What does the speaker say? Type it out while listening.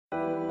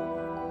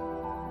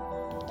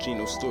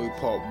Geno story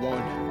part 1.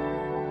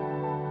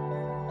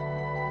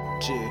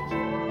 Yeah.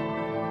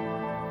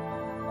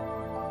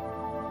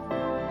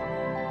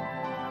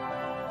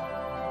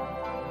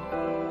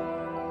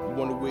 You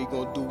wonder what you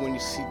gonna do when you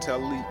see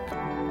Talik?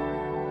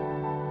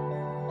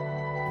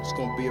 It's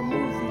gonna be a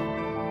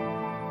movie.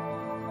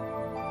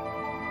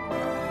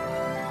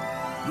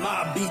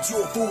 My beat,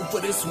 you a fool for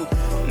this one.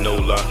 No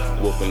lie,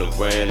 walking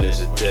around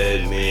as a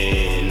dead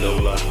man. No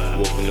lie,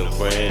 walking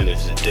around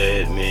as a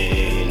dead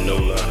man. No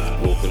lie,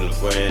 walking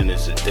around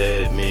as a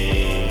dead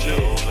man.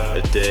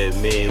 A dead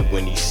man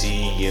when he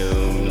see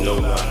him. No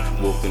lie,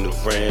 walking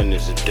around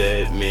as a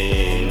dead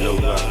man. No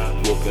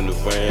lie, walking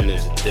around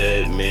as a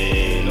dead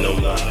man. No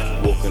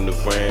lie, walking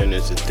around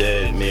as a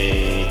dead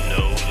man.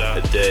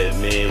 A dead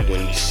man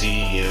when he see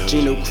him.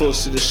 Geno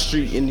crossed to the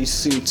street and he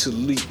seen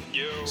Talik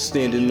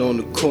standing on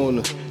the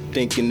corner,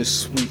 thinking it's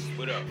sweet.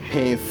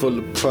 Hand full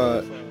of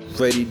pride,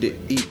 ready to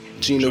eat.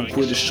 Geno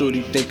with a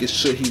shorty thinking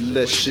should he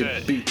let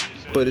shit be.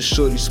 But a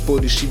shorty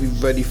sporty, she be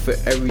ready for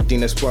everything,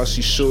 that's why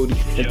she shorty.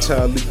 And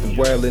Talik been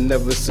wildin'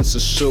 ever since a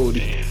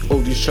shorty.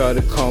 Oldies try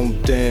to calm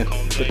him down,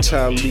 but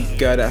Talik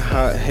got a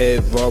hot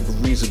head,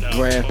 robberies a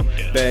brand.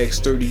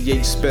 Bags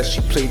 38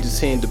 special, she played his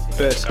hand the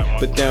best.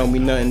 But that don't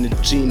mean nothing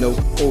to Geno,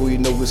 all you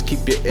know is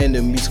keep your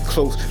enemies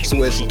close.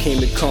 So as he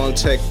came in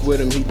contact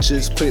with him, he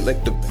just played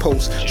like the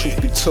post.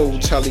 Truth be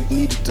told, Talik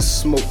needed the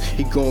smoke,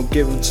 he gon'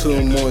 give it to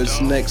him on his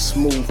next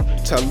move.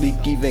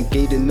 Talik even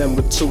gave the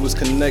number to his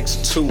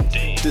connects too.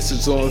 This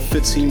is on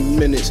 15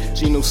 minutes,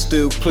 Geno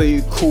still play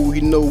it cool.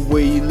 He know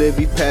where he live,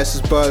 he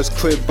passes by his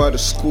crib by the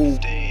school.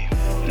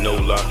 No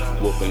lie,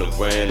 walking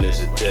around as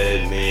a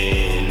dead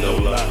man. No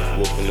lie,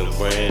 walking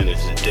around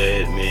as a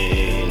dead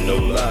man. No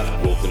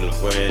lie, walking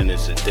around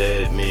as a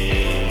dead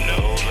man.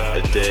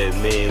 A dead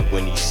man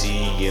when he see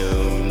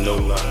him. No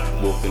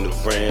lie, walking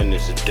around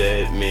as a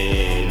dead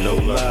man. No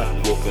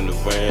lie, walking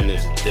around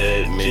as a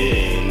dead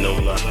man. No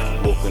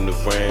lie, walking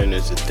around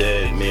as a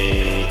dead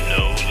man.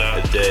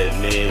 A dead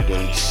man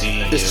when he see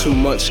him. It's too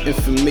much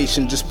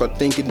information just by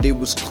thinking they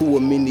was cool. I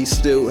mean, they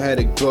still had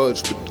a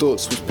grudge, but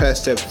thoughts was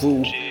past that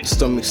rule.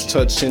 Stomachs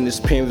touching, his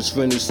parents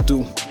rent his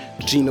due.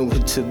 Geno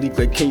hit Talik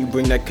like, can you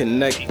bring that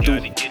connect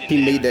through?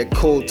 He made that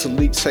call,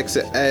 Talik text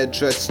the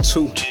address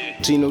too.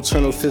 Geno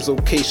turn off his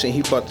location,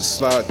 he bout to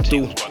slide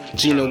through.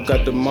 Geno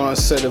got the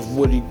mindset of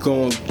what he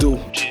gon' do.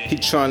 He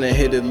tryna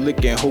hit a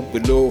lick and hope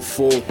it all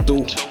fall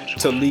through.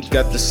 Talik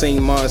got the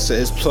same mindset,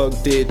 his plug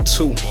did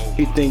too.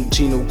 He think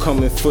Geno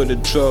coming for the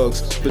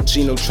drugs, but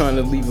Geno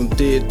tryna leave him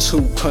dead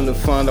too. Kinda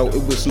find out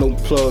it was no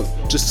plug,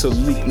 just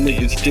Talik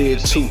niggas dead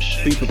too.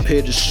 Be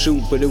prepared to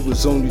shoot, but it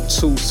was only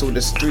 2, so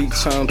that's 3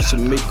 times to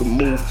make a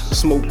move.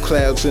 Smoke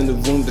clouds in the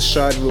room, the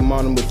shot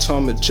remind him of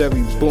Tom and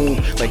Jerry Boom,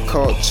 like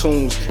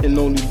cartoons, and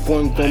only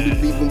one gon' be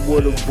leaving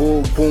with a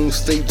war boom.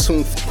 Stay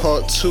tuned for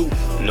part 2.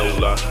 No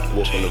lie,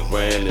 walking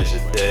around as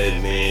a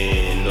dead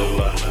man. No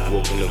lie,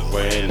 walking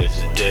around as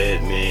a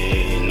dead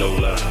man. No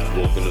lie,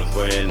 walking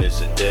around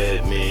as a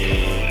dead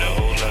man.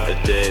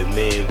 A dead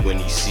man when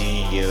he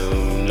see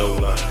him. No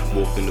lie,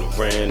 walking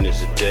around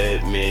as a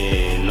dead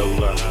man. No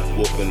lie,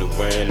 walking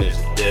around as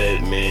a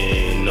dead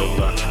man. No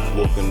lie,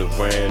 walking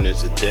around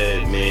as a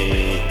dead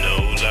man.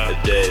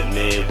 A dead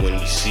man when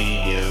he see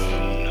him.